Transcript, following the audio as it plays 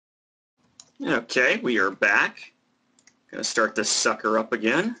Okay, we are back. Gonna start this sucker up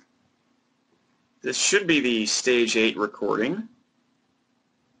again. This should be the Stage 8 recording.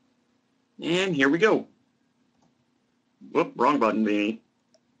 And here we go. Whoop, wrong button, Beanie.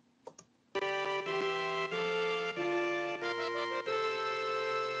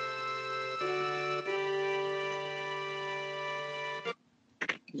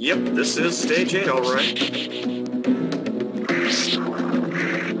 Yep, this is Stage 8, alright.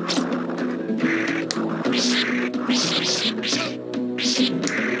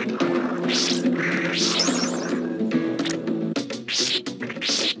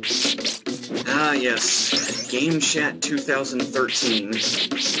 Ah, yes. Game Chat 2013.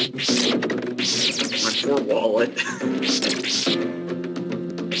 My poor wallet.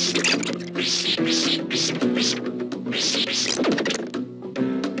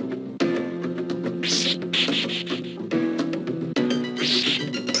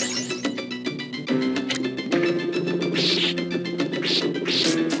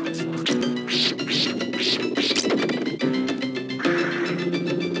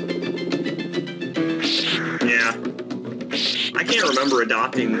 I can't remember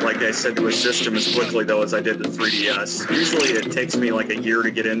adopting, like I said, to a system as quickly, though, as I did the 3DS. Usually it takes me like a year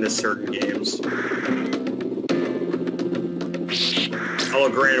to get into certain games. Although,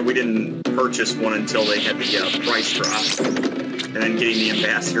 granted, we didn't purchase one until they had the price drop. And then getting the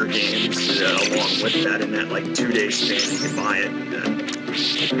Ambassador games along with that in that, like, 2-day span, you could buy it.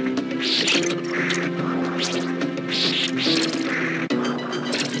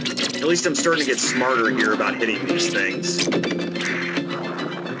 At least I'm starting to get smarter here about hitting these things.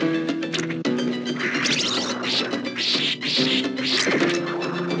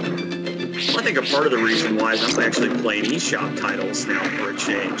 Well, I think a part of the reason why is I'm actually playing eShop titles now for a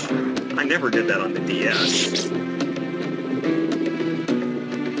change. I never did that on the DS.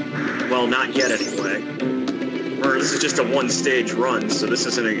 Well, not yet anyway. Or this is just a one-stage run, so this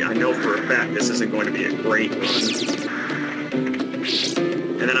isn't I know for a fact this isn't going to be a great run.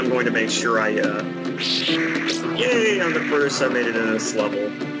 And then I'm going to make sure I, yay, I'm the first I made it in this level.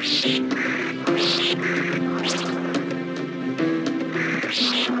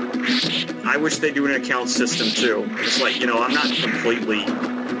 I wish they do an account system, too. It's like, you know, I'm not completely,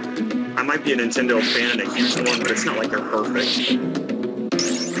 I might be a Nintendo fan and a huge one, but it's not like they're perfect.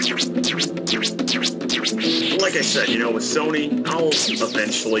 Like I said, you know, with Sony, I'll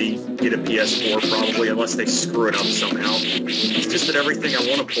eventually get a PS4 probably, unless they screw it up somehow. It's just that everything I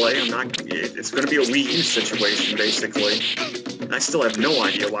want to play, it's going to be a Wii U situation, basically. And I still have no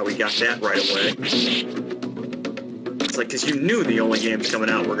idea why we got that right away. It's like, because you knew the only games coming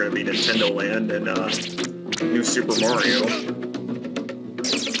out were going to be Nintendo Land and New Super Mario.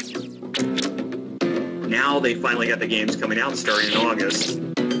 Now they finally got the games coming out starting in August.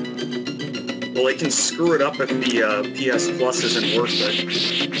 Well, they can screw it up if the PS Plus isn't worth it.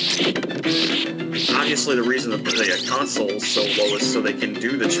 Obviously, the reason that the console is so low is so they can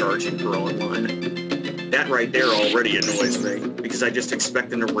do the charging for online. That right there already annoys me, because I just expect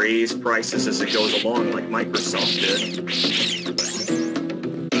them to raise prices as it goes along, like Microsoft did.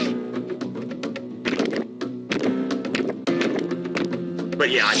 But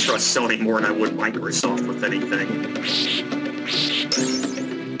yeah, I trust Sony more than I would Microsoft with anything.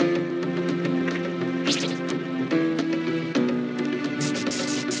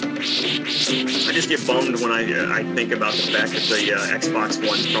 I just get bummed when I think about the fact that the Xbox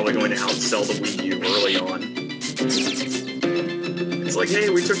One's probably going to outsell the Wii U early on. It's like, hey,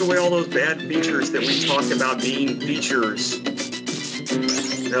 we took away all those bad features that we talked about being features.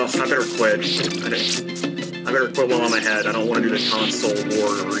 No, I better quit. I better quit while I'm ahead. I don't want to do the console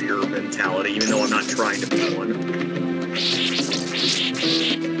warrior mentality, even though I'm not trying to be one.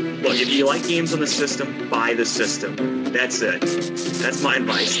 Look, if you like games on the system, buy the system. That's it. That's my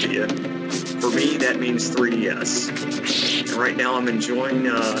advice to you. For me, that means 3DS. And right now I'm enjoying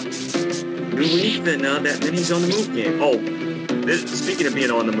New Leaf and that Minis on the Move game. Oh, speaking of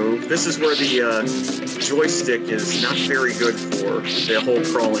being on the move, this is where the joystick is not very good for the whole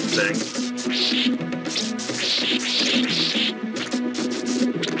crawling thing.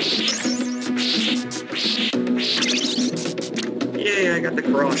 Yay, I got the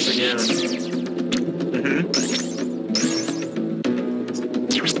cross again.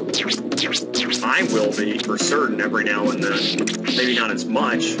 I will be, for certain, every now and then. Maybe not as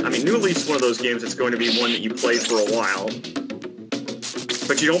much. I mean, New Leaf's one of those games that's going to be one that you play for a while.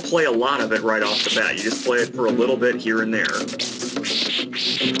 But you don't play a lot of it right off the bat. You just play it for a little bit here and there.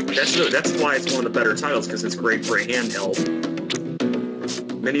 That's why it's one of the better titles, because it's great for a handheld.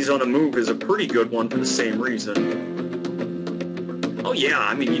 Minis on the Move is a pretty good one for the same reason. Oh yeah,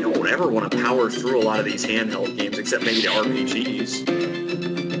 I mean, you don't ever want to power through a lot of these handheld games, except maybe the RPGs.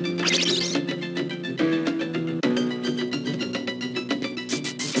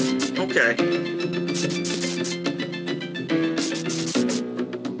 Okay. Cool.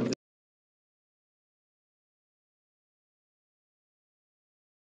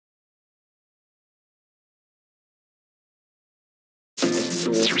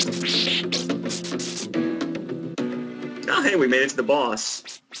 Oh, hey, we made it to the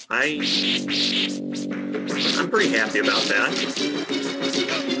boss. I'm pretty happy about that.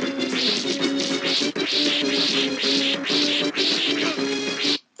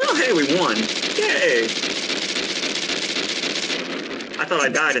 Oh, hey, we won. Yay! I thought I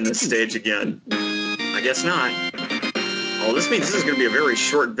died in this stage again. I guess not. Oh, this means this is going to be a very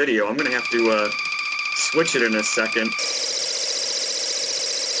short video. I'm going to have to switch it in a second.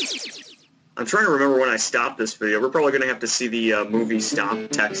 I'm trying to remember when I stopped this video. We're probably going to have to see the movie stop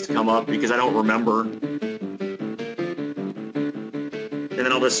text come up because I don't remember. And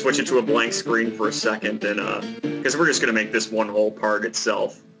then I'll just switch it to a blank screen for a second, and because we're just going to make this one whole part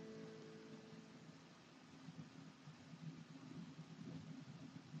itself.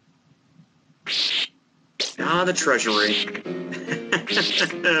 Ah, the treasury.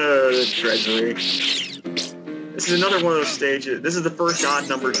 The treasury. This is another one of those stages. This is the first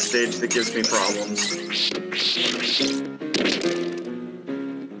odd-numbered stage that gives me problems.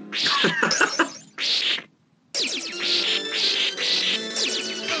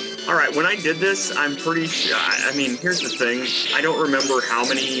 Alright, when I did this, I'm pretty sure... I mean, here's the thing. I don't remember how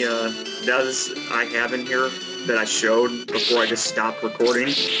many deaths I have in here that I showed before I just stopped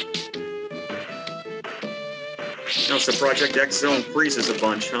recording. No, so Project X Zone freezes a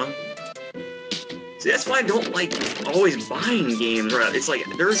bunch, huh? See, that's why I don't like always buying games. Right? It's like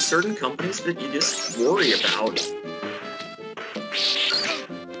there are certain companies that you just worry about.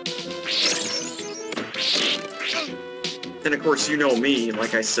 And of course, you know me.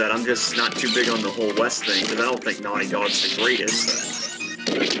 Like I said, I'm just not too big on the whole West thing because I don't think Naughty Dog's the greatest.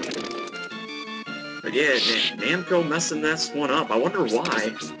 But yeah, Namco messing this one up. I wonder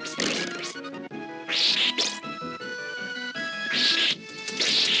why.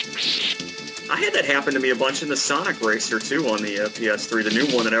 I had that happen to me a bunch in the Sonic Racer, too, on the PS3, the new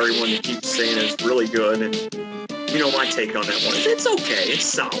one that everyone keeps saying is really good, and you know my take on that one. It's okay, it's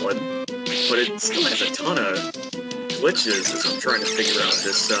solid, but it still has a ton of glitches as I'm trying to figure out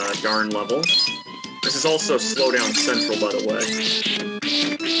this darn level. This is also Slowdown Central, by the way.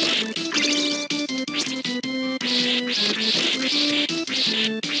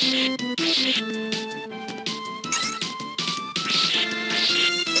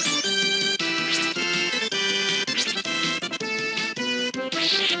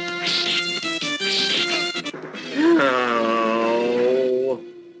 Oh.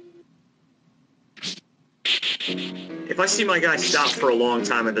 If I see my guy stop for a long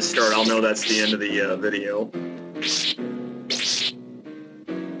time at the start, I'll know that's the end of the video.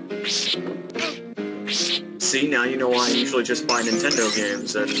 See, now you know why I usually just buy Nintendo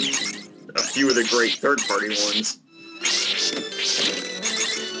games and a few of the great third-party ones.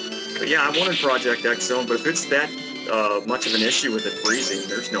 But yeah, I wanted Project X Zone, but if it's that much of an issue with it freezing,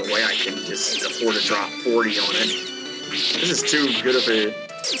 there's no way I can just afford to drop 40 on it. This is too good of a...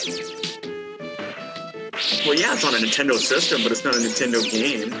 Well, yeah, it's on a Nintendo system, but it's not a Nintendo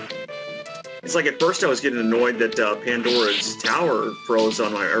game. It's like at first I was getting annoyed that Pandora's Tower froze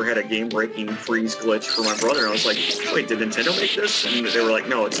on my... or had a game-breaking freeze glitch for my brother, and I was like, wait, did Nintendo make this? And they were like,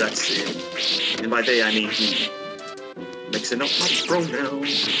 no, it's XC. And by they, I mean he. Mixing up my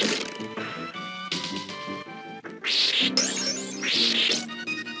pronouns.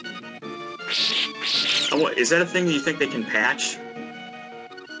 Is that a thing that you think they can patch?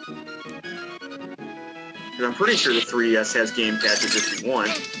 Because I'm pretty sure the 3DS has game patches if you want.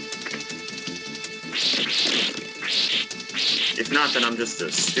 If not, then I'm just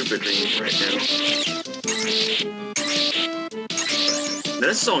a stupid thing right now.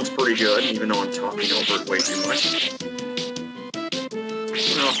 This song's pretty good, even though I'm talking over it way too much.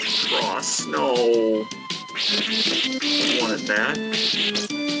 Oh, cross. No. I wanted that.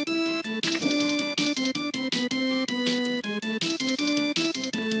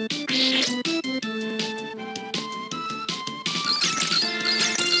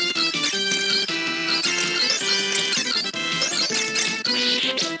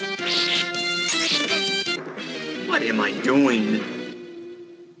 What am I doing?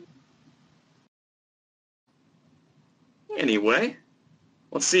 Anyway,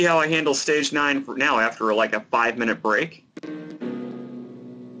 let's see how I handle stage 9 for now after like a 5-minute break.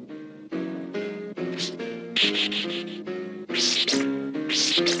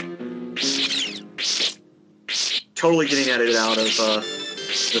 totally getting edited out of the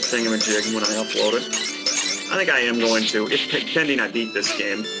thingamajig when I upload it. I think I am going to, if pending I beat this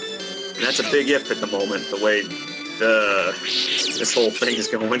game. And that's a big if at the moment, the way this whole thing is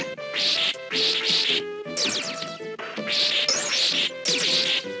going.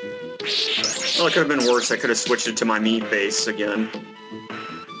 Well, it could have been worse. I could have switched it to my Mii base again.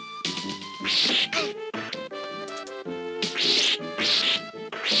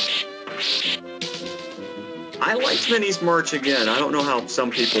 I liked Minnie's merch again. I don't know how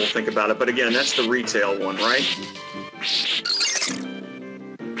some people think about it, but again, that's the retail one, right?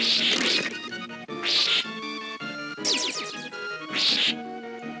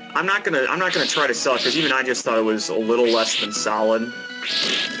 I'm not gonna try to sell it because even I just thought it was a little less than solid.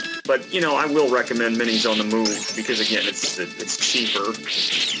 But you know, I will recommend Minis on the Move because again, it's cheaper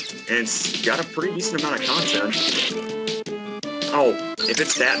and it's got a pretty decent amount of content. Oh, if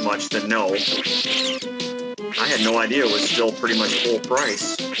it's that much, then no. I had no idea it was still pretty much full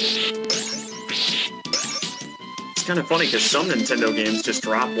price. It's kind of funny because some Nintendo games just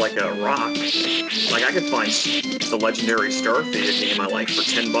drop like a rock. Like I could find the legendary Starfaded game I like for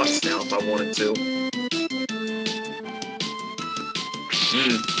 $10 now if I wanted to.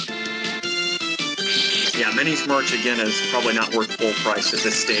 Yeah, Minnie's merch again is probably not worth full price at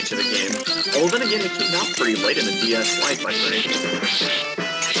this stage of the game. Although then again, it came out pretty late in the DS life, I think.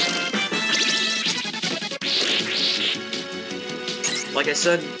 Like I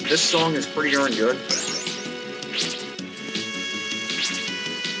said, this song is pretty darn good.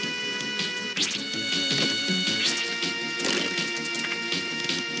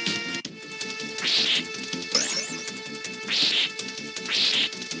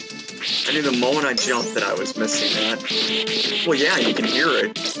 I knew the moment I jumped that I was missing that. Well, yeah, you can hear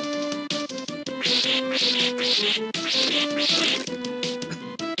it.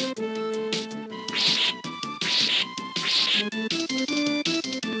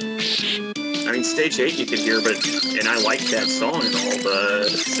 I mean, stage 8 you could hear, and I liked that song and all, but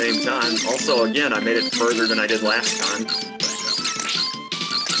at the same time, also, again, I made it further than I did last time.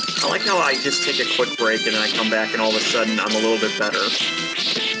 I like how I just take a quick break and then I come back and all of a sudden I'm a little bit better.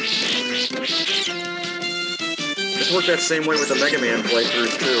 This worked that same way with the Mega Man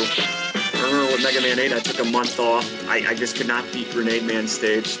playthroughs, too. I remember with Mega Man 8, I took a month off. I just could not beat Grenade Man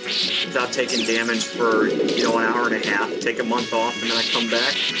stage without taking damage for, you know, an hour and a half. Take a month off, and then I come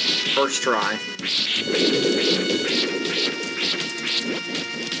back. First try.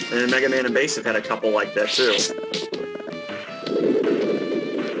 And then Mega Man and Bass have had a couple like that, too.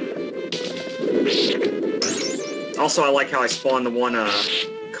 Also, I like how I spawned the one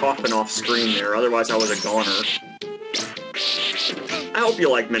coffin off screen there. Otherwise, I was a goner. I hope you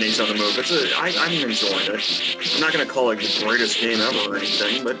like Minis on the Move. I'm enjoying it. I'm not going to call it the greatest game ever or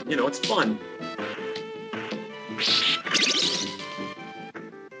anything, but, you know, it's fun.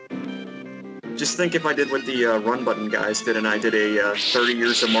 Just think if I did what the Run Button guys did, and I did a 30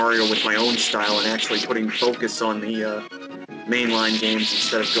 Years of Mario with my own style and actually putting focus on the mainline games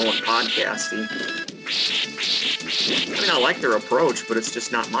instead of going podcasty. I mean, I like their approach, but it's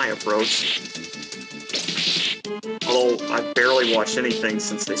just not my approach. Although, I've barely watched anything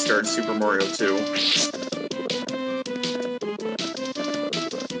since they started Super Mario 2.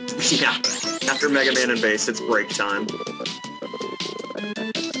 Yeah, after Mega Man and Bass, it's break time.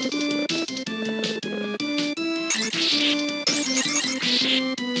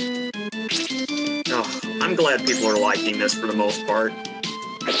 Oh, I'm glad people are liking this for the most part.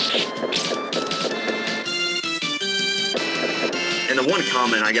 And the one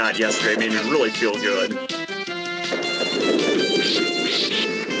comment I got yesterday made me really feel good.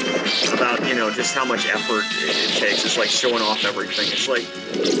 About, you know, just how much effort it takes. It's like showing off everything. It's like,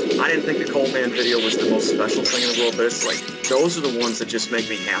 I didn't think the Coleman video was the most special thing in the world, but it's like, those are the ones that just make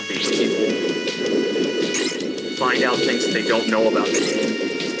me happy when people find out things that they don't know about the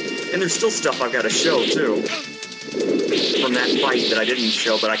game. And there's still stuff I've got to show, too. From that fight that I didn't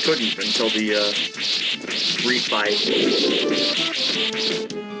show, but I couldn't until the refight.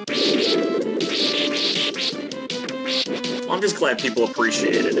 I'm just glad people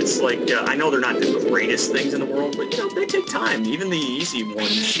appreciate it. It's like, I know they're not the greatest things in the world, but, you know, they take time, even the easy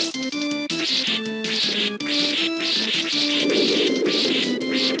ones.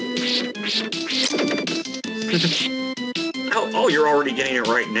 Oh, you're already getting it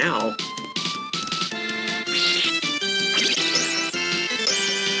right now.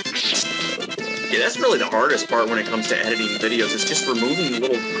 Yeah, that's really the hardest part when it comes to editing videos, is just removing the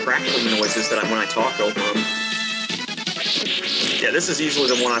little crackling noises that when I talk over them. Yeah, this is easily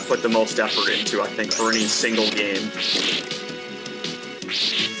the one I put the most effort into, I think, for any single game.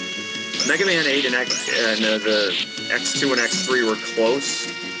 Mega Man 8 and the X2 and X3 were close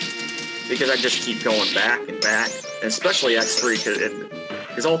because I just keep going back and back, and especially X3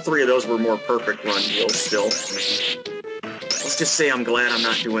 because all three of those were more perfect run deals still. Let's just say I'm glad I'm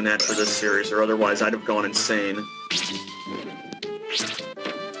not doing that for this series, or otherwise I'd have gone insane.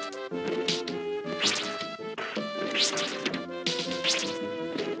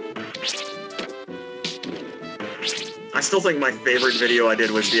 I still think my favorite video I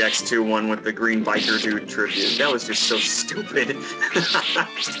did was the X2 one with the green biker dude tribute. That was just so stupid.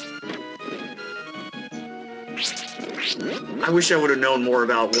 I wish I would have known more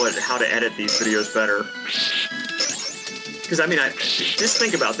about how to edit these videos better. Because, I mean, just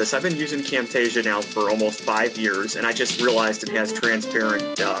think about this. I've been using Camtasia now for almost 5 years, and I just realized it has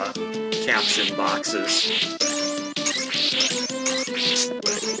transparent caption boxes.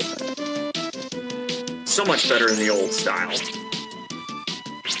 So much better than the old style.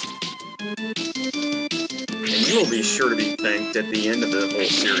 And you will be sure to be thanked at the end of the whole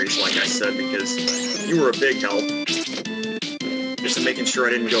series, like I said, because you were a big help. Just in making sure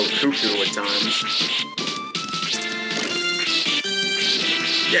I didn't go cuckoo at times.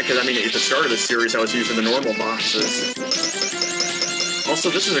 Yeah, because, I mean, at the start of the series, I was using the normal boxes. Also,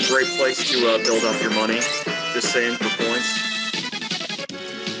 this is a great place to build up your money, just saying, for points.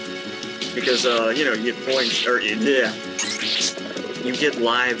 Because, you know, you get points, or, yeah, you get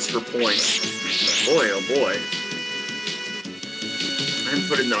lives for points. Boy, oh boy. I'm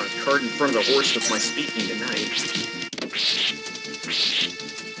putting the cart in front of the horse with my speaking tonight.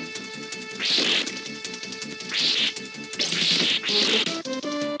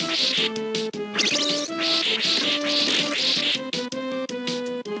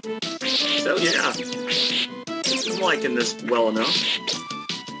 So, yeah, I'm liking this well enough.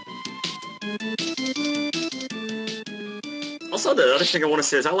 Also, the other thing I want to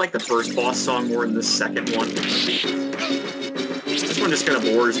say is I like the first boss song more than the second one. This one just kind of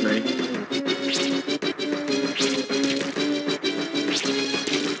bores me.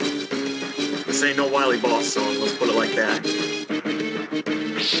 This ain't no Wily Boss song, let's put it like that.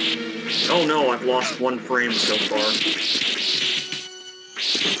 Oh no, I've lost 1 frame so far.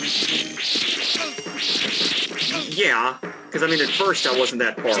 Yeah, because I mean, at first I wasn't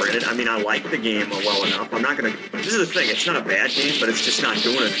that far in it. I mean, I like the game well enough. I'm not gonna. This is the thing. It's not a bad game, but it's just not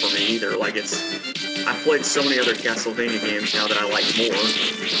doing it for me either. Like I've played so many other Castlevania games now that I like more.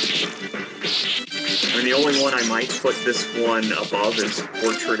 I mean, the only one I might put this one above is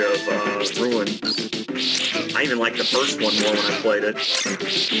Portrait of Ruin. I even liked the first one more when I played it.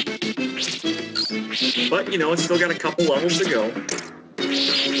 But you know, it's still got a couple levels to go.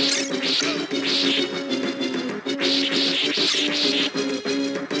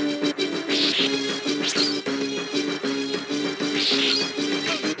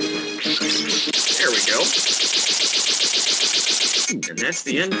 There we go. And that's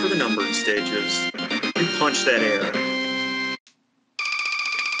the end for the numbered stages. You punch that air.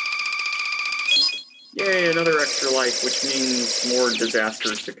 Yay, another extra life, which means more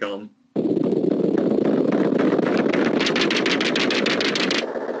disasters to come.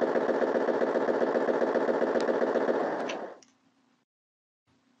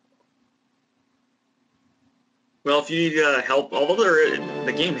 Well, if you need help, although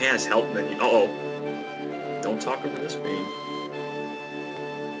the game has help menu. Uh-oh. Don't talk over this beam.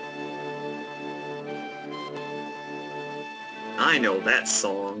 I know that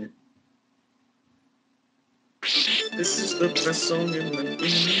song. This is the best song in the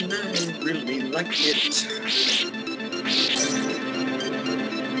game, and I really like it.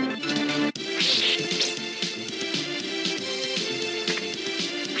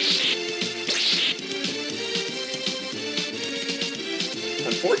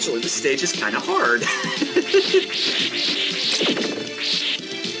 Unfortunately, this stage is kind of hard.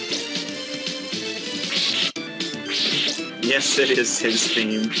 Yes, it is his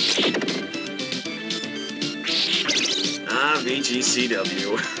theme. Ah,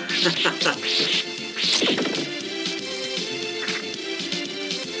 VGCW.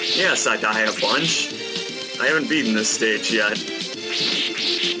 Yes, I die a bunch. I haven't beaten this stage yet.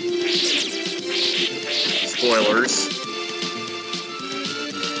 Spoilers.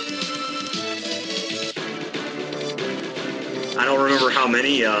 I don't remember how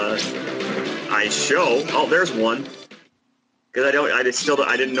many I show. Oh, there's one. Because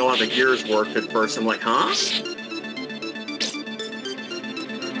I didn't know how the gears worked at first. I'm like, huh?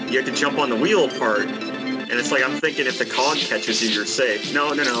 You have to jump on the wheel part. And it's like, I'm thinking if the cog catches you, you're safe.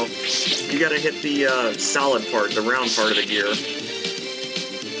 No, no, no. You gotta hit the solid part, the round part of the gear.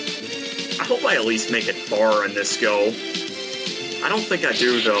 I hope I at least make it far on this go. I don't think I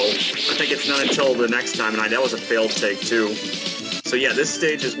do, though. I think it's not until the next time, and that was a failed take, too. So yeah, this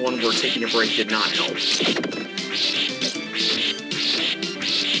stage is one where taking a break did not help.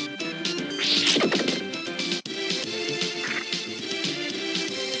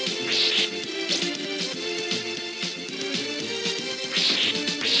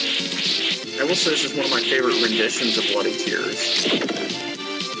 I will say this is one of my favorite renditions of Bloody Tears.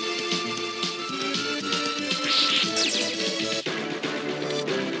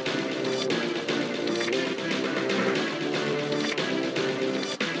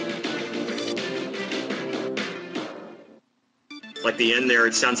 Like the end there,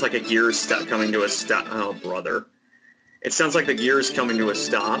 it sounds like a gear stop coming to a stop. Oh, brother. It sounds like the gear's coming to a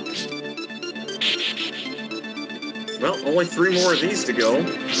stop. Well, only 3 more of these to go.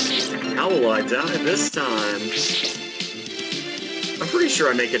 How will I die this time? I'm pretty sure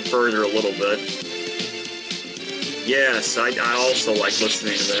I make it further a little bit. Yes, I also like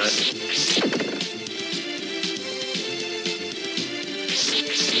listening to that.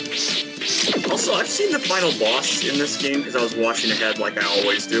 Also, I've seen the final boss in this game because I was watching ahead like I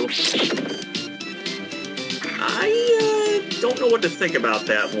always do. I don't know what to think about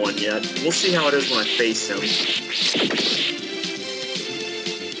that one yet. We'll see how it is when I face him.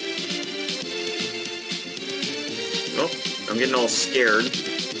 Oh, I'm getting all scared.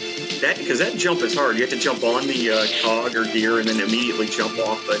 Because that jump is hard. You have to jump on the cog or gear and then immediately jump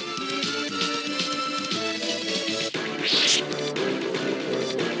off it.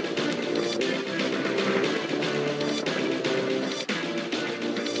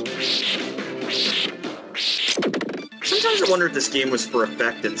 Sometimes I wonder if this game was for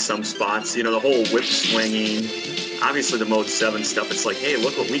effect in some spots. You know, the whole whip swinging. Obviously the Mode 7 stuff, it's like, hey,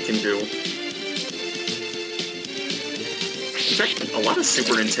 look what we can do. In fact, a lot of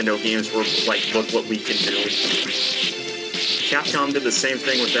Super Nintendo games were like, look what we can do. Capcom did the same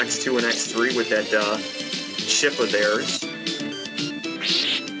thing with X2 and X3 with that chip of theirs.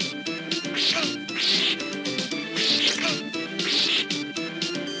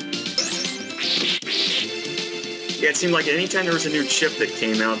 Yeah, it seemed like anytime there was a new chip that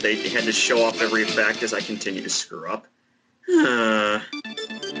came out, they had to show off every effect as I continue to screw up.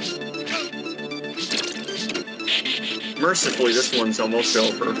 Mercifully, this one's almost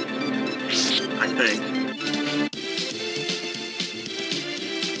over. I think.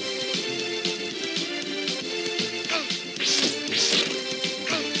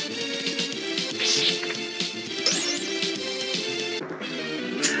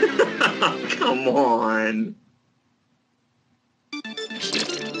 Come on.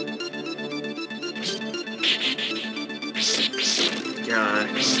 God.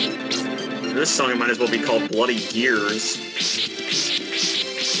 This song might as well be called Bloody Gears.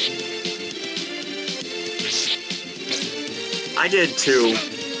 I did too.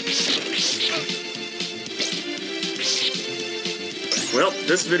 Well,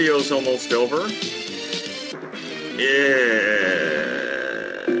 this video is almost over.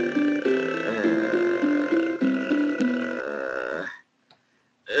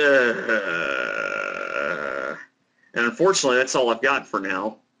 And unfortunately, that's all I've got for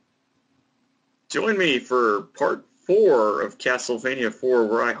now. Join me for part 4 of Castlevania 4,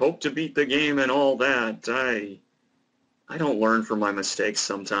 where I hope to beat the game and all that. I don't learn from my mistakes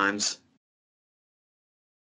sometimes.